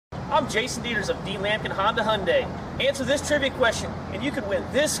I'm Jason Dieters of D. Lampkin Honda Hyundai. Answer this trivia question, and you could win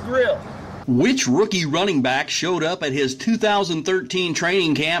this grill. Which rookie running back showed up at his 2013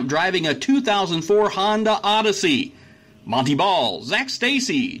 training camp driving a 2004 Honda Odyssey? Monty Ball, Zach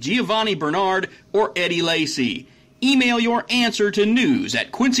Stacy, Giovanni Bernard, or Eddie Lacy? Email your answer to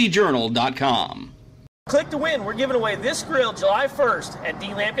news@quincyjournal.com. Click to win. We're giving away this grill July 1st at D.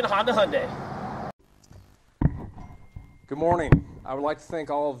 Lampkin Honda Hyundai. Good morning. I would like to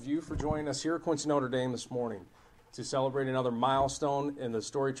thank all of you for joining us here at Quincy Notre Dame this morning to celebrate another milestone in the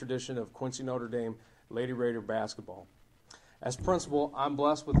storied tradition of Quincy Notre Dame Lady Raider basketball. As principal, I'm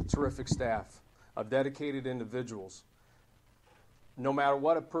blessed with a terrific staff of dedicated individuals. No matter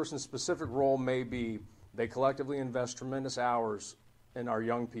what a person's specific role may be, they collectively invest tremendous hours in our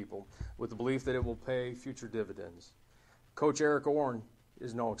young people with the belief that it will pay future dividends. Coach Eric Orn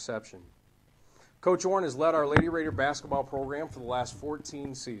is no exception. Coach Orn has led our Lady Raider basketball program for the last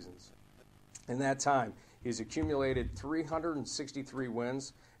 14 seasons. In that time, he's accumulated 363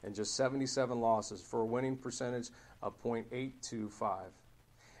 wins and just 77 losses for a winning percentage of .825.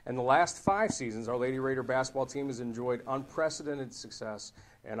 In the last 5 seasons, our Lady Raider basketball team has enjoyed unprecedented success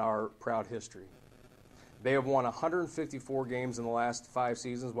in our proud history. They have won 154 games in the last 5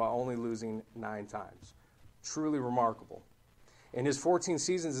 seasons while only losing 9 times. Truly remarkable. In his 14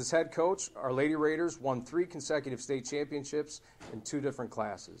 seasons as head coach, our Lady Raiders won 3 consecutive state championships in 2 different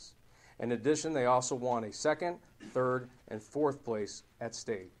classes. In addition, they also won a 2nd, 3rd, and 4th place at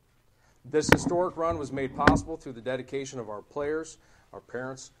state. This historic run was made possible through the dedication of our players, our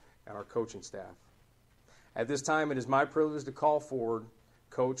parents, and our coaching staff. At this time, it is my privilege to call forward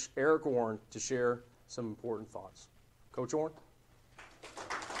Coach Eric Orn to share some important thoughts. Coach Orn?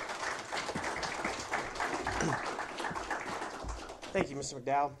 Thank you, Mr.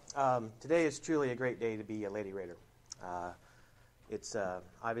 McDowell. Today is truly a great day to be a Lady Raider. It's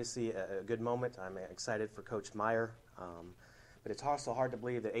obviously a good moment. I'm excited for Coach Meyer, but it's also hard to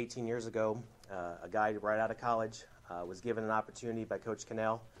believe that 18 years ago, a guy right out of college was given an opportunity by Coach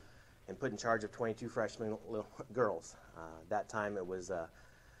Cannell and put in charge of 22 freshman little girls. That time it was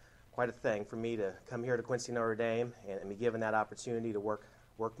quite a thing for me to come here to Quincy Notre Dame and be given that opportunity to work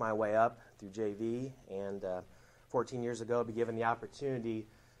my way up through JV, and 14 years ago be given the opportunity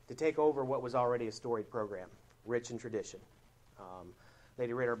to take over what was already a storied program, rich in tradition.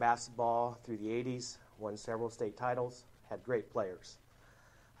 Lady Raider basketball through the 80s won several state titles, had great players.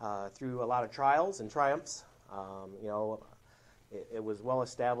 Through a lot of trials and triumphs, it was well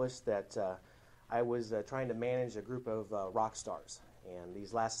established that I was trying to manage a group of rock stars. And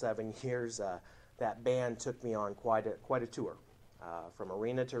these last 7 years, that band took me on quite a tour. From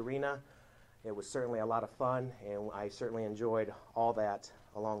arena to arena, it was certainly a lot of fun, and I certainly enjoyed all that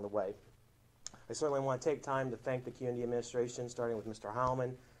along the way. I certainly want to take time to thank the QND administration, starting with Mr.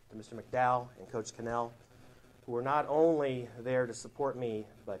 Heilman, to Mr. McDowell, and Coach Cannell, who were not only there to support me,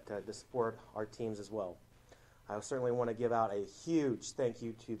 but to support our teams as well. I certainly want to give out a huge thank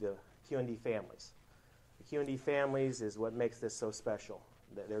you to the QND families. The QND families is what makes this so special.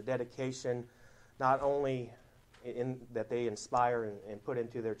 Their dedication, not only in that they inspire and put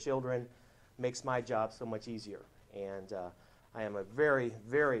into their children, makes my job so much easier. And I am a very,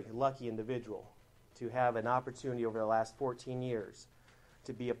 very lucky individual to have an opportunity over the last 14 years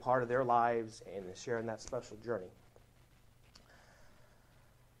to be a part of their lives and share in that special journey.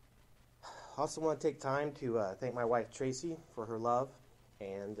 I also want to take time to thank my wife Tracy for her love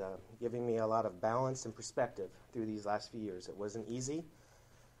and giving me a lot of balance and perspective through these last few years. It wasn't easy,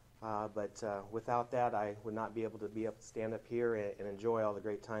 but without that I would not be able to stand up here and enjoy all the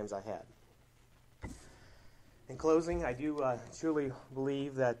great times I had. In closing, I do truly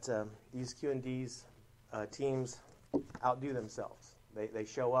believe that these QND's teams outdo themselves. They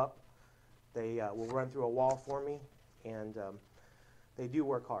show up, they will run through a wall for me, and they do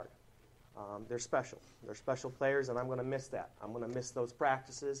work hard. They're special. They're special players, and I'm going to miss that. I'm going to miss those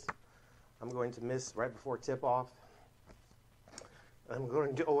practices. I'm going to miss right before tip-off. I'm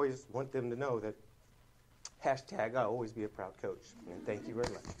going to always want them to know that hashtag I'll always be a proud coach. And thank you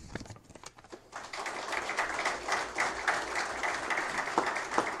very much.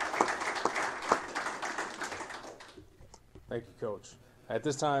 Thank you, Coach. At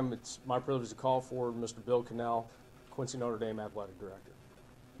this time, it's my privilege to call forward Mr. Bill Cannell, Quincy Notre Dame Athletic Director.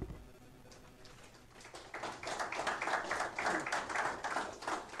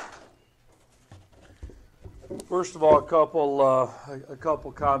 First of all, a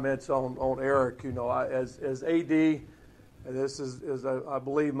couple comments on Eric. You know, as AD, and this is I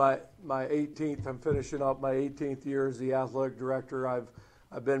believe my 18th. I'm finishing up my 18th year as the athletic director. I've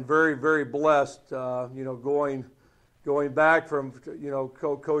been very, very blessed. Going going back from,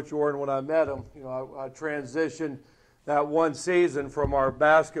 Coach Orrin when I met him, I transitioned that one season from our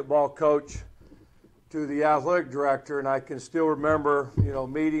basketball coach to the athletic director, and I can still remember,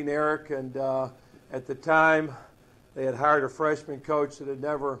 meeting Eric, and at the time they had hired a freshman coach that had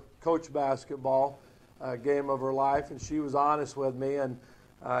never coached basketball, a game of her life, and she was honest with me, and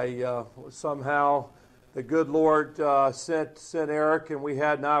I somehow the good Lord sent Eric, and we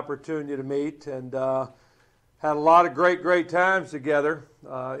had an opportunity to meet, and had a lot of great times together.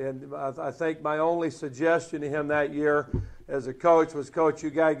 And I think my only suggestion to him that year as a coach was, Coach, you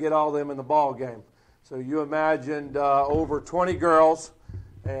got to get all of them in the ball game. So you imagined over 20 girls,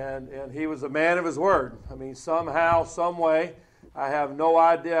 and he was a man of his word. I mean, somehow, some way, I have no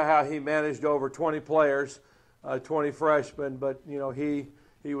idea how he managed over 20 players, 20 freshmen, but he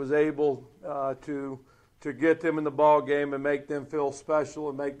was able to get them in the ball game and make them feel special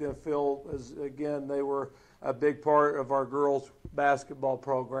and make them feel as, again, they were a big part of our girls basketball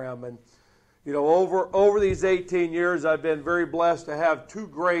program. And over these 18 years, I've been very blessed to have two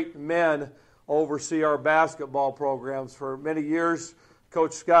great men oversee our basketball programs. For many years,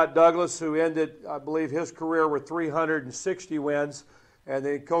 Coach Scott Douglas, who ended, I believe, his career with 360 wins, and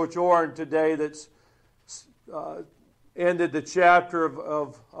then Coach Orrin today that's ended the chapter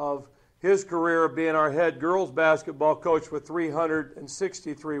of his career of being our head girls basketball coach with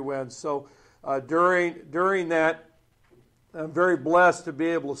 363 wins. So during that, I'm very blessed to be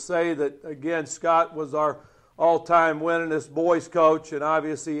able to say that, again, Scott was our all-time winningest boys coach, and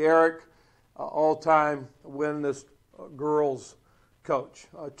obviously Eric, all-time winningest girls coach.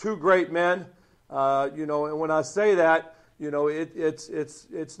 Two great men, and when I say that,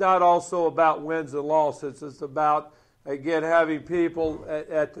 it's not also about wins and losses. It's about, again, having people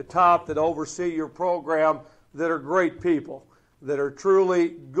at the top that oversee your program that are great people, that are truly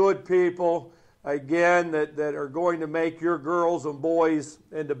good people, again, that are going to make your girls and boys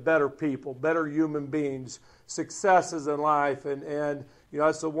into better people, better human beings, successes in life. And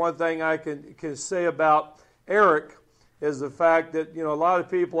that's the one thing I can say about Eric is the fact that, a lot of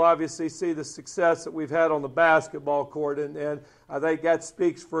people obviously see the success that we've had on the basketball court, and I think that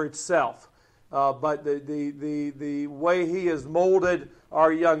speaks for itself. But the way he has molded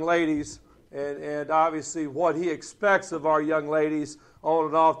our young ladies and obviously what he expects of our young ladies on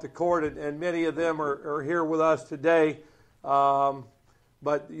and off the court, and many of them are here with us today.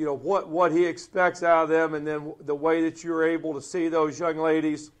 But what he expects out of them, and then the way that you're able to see those young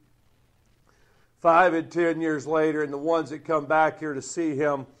ladies 5 and 10 years later, and the ones that come back here to see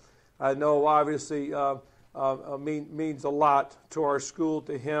him, I know obviously means a lot to our school,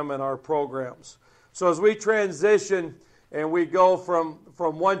 to him, and our programs. So as we transition and we go from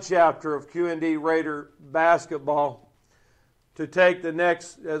one chapter of QND Raider basketball to take the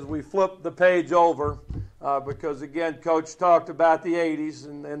next, as we flip the page over, because again, Coach talked about the 80s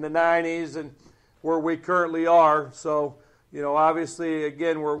and the 90s and where we currently are. So, obviously,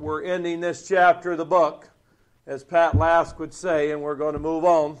 again, we're ending this chapter of the book, as Pat Lask would say, and we're going to move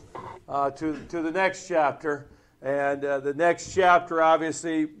on to the next chapter. And the next chapter,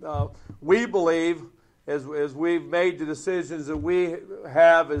 obviously, we believe, as we've made the decisions that we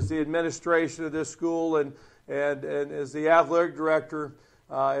have as the administration of this school and as the athletic director,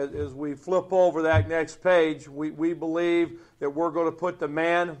 as we flip over that next page, we believe that we're going to put the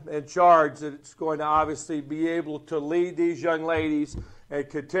man in charge that's going to obviously be able to lead these young ladies and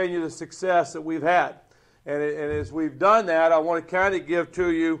continue the success that we've had. And as we've done that, I want to kind of give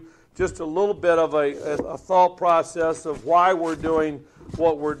to you just a little bit of a thought process of why we're doing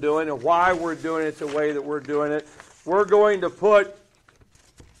what we're doing and why we're doing it the way that we're doing it. We're going to put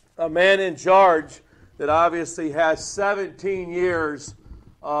a man in charge that obviously has 17 years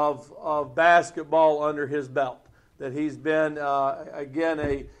of basketball under his belt. That he's been,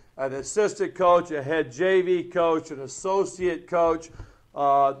 again, an assistant coach, a head JV coach, an associate coach,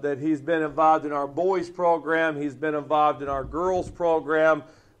 that he's been involved in our boys program, he's been involved in our girls program.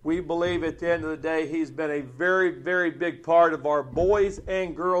 We believe at the end of the day he's been a very, very big part of our boys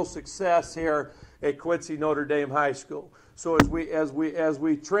and girls success here at Quincy Notre Dame High School. So as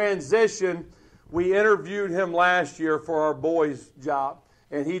we transition, we interviewed him last year for our boys job,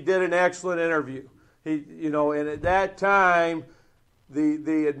 and he did an excellent interview. And at that time,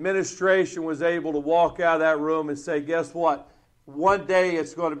 the administration was able to walk out of that room and say, guess what? One day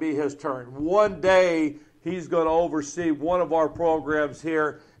it's going to be his turn. One day he's going to oversee one of our programs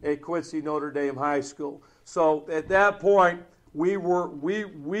here at Quincy Notre Dame High School. So at that point, we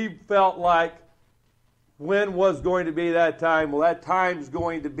felt like, when was going to be that time? Well, that time's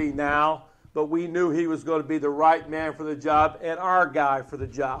going to be now. But we knew he was going to be the right man for the job and our guy for the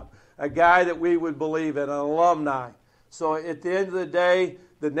job. A guy that we would believe in, an alumni, So at the end of the day,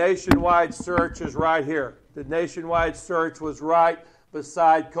 the nationwide search is right here. The nationwide search was right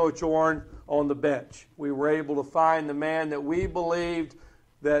beside Coach Orn on the bench. We were able to find the man that we believed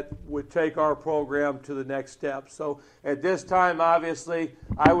that would take our program to the next step. So at this time, obviously,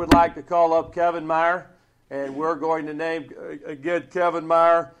 I would like to call up Kevin Meyer, and we're going to name, again, Kevin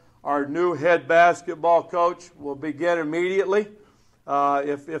Meyer, our new head basketball coach. Will begin immediately.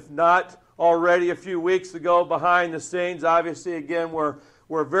 If not already a few weeks ago behind the scenes. Obviously, again, we're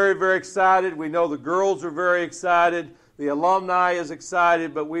very, very excited. We know the girls are very excited. The alumni is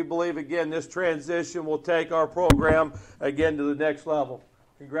excited, but we believe, again, this transition will take our program, again, to the next level.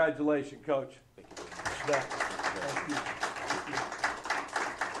 Congratulations, Coach. Thank you.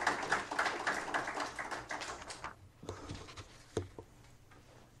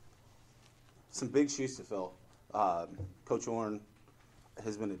 Some big shoes to fill. Coach Orn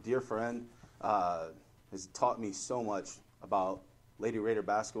has been a dear friend, has taught me so much about Lady Raider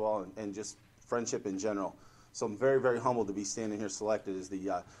basketball and just friendship in general. So I'm very, very humbled to be standing here selected as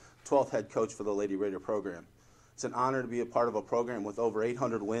the 12th head coach for the Lady Raider program. It's an honor to be a part of a program with over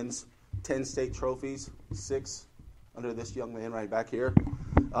 800 wins, 10 state trophies, 6 under this young man right back here.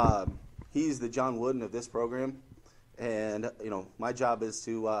 He's the John Wooden of this program, and my job is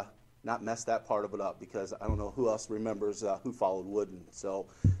to not mess that part of it up, because I don't know who else remembers who followed Wooden. So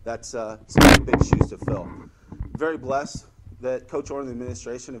that's some big shoes to fill. Very blessed that Coach Orr and the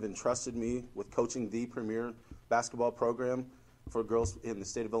administration have entrusted me with coaching the premier basketball program for girls in the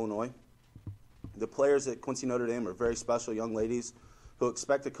state of Illinois. The players at Quincy Notre Dame are very special young ladies who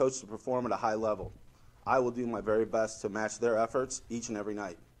expect a coach to perform at a high level. I will do my very best to match their efforts each and every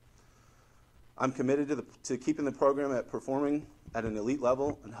night. I'm committed to keeping the program at performing at an elite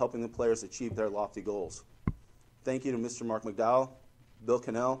level and helping the players achieve their lofty goals. Thank you to Mr. Mark McDowell, Bill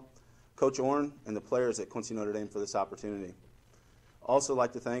Cannell, Coach Orn, and the players at Quincy Notre Dame for this opportunity. Also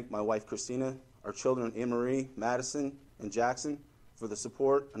like to thank my wife Christina, our children Anne-Marie, Madison, and Jackson for the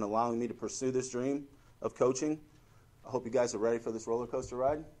support and allowing me to pursue this dream of coaching. I hope you guys are ready for this roller coaster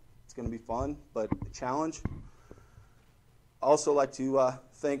ride. It's going to be fun, but a challenge. Also like to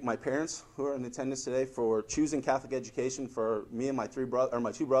thank my parents who are in attendance today for choosing Catholic education for me and my two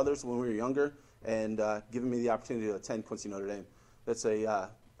brothers when we were younger, and giving me the opportunity to attend Quincy Notre Dame. That's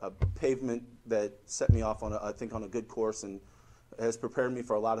a pavement that set me off on I think on a good course and has prepared me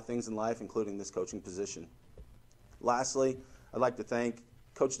for a lot of things in life, including this coaching position. Lastly, I'd like to thank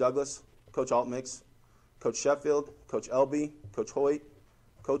Coach Douglas, Coach Altmix, Coach Sheffield, Coach Elby, Coach Hoyt,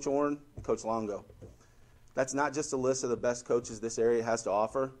 Coach Orn, and Coach Longo. That's not just a list of the best coaches this area has to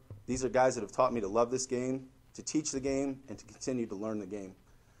offer. These are guys that have taught me to love this game, to teach the game, and to continue to learn the game.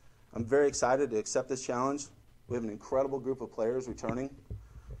 I'm very excited to accept this challenge. We have an incredible group of players returning,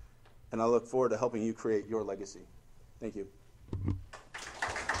 and I look forward to helping you create your legacy. Thank you.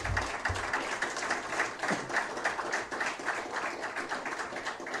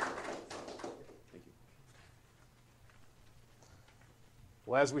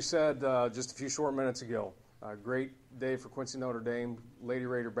 Well, as we said just a few short minutes ago, a great day for Quincy Notre Dame Lady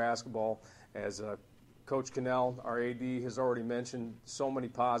Raider basketball. As Coach Cannell, our AD, has already mentioned, so many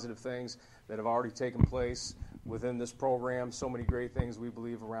positive things that have already taken place within this program, so many great things we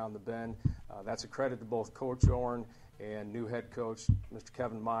believe around the bend. That's a credit to both Coach Orn and new head coach, Mr.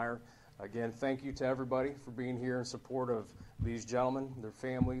 Kevin Meyer. Again, thank you to everybody for being here in support of these gentlemen, their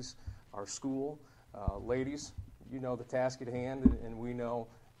families, our school. Ladies, you know the task at hand, and we know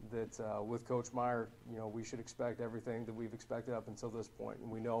that with Coach Meyer, we should expect everything that we've expected up until this point,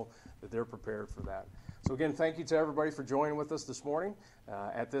 and we know that they're prepared for that. So again, thank you to everybody for joining with us this morning.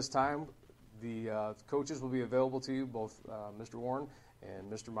 At this time, the coaches will be available to you, both Mr. Warren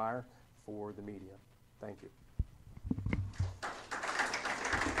and Mr. Meyer, for the media. Thank you.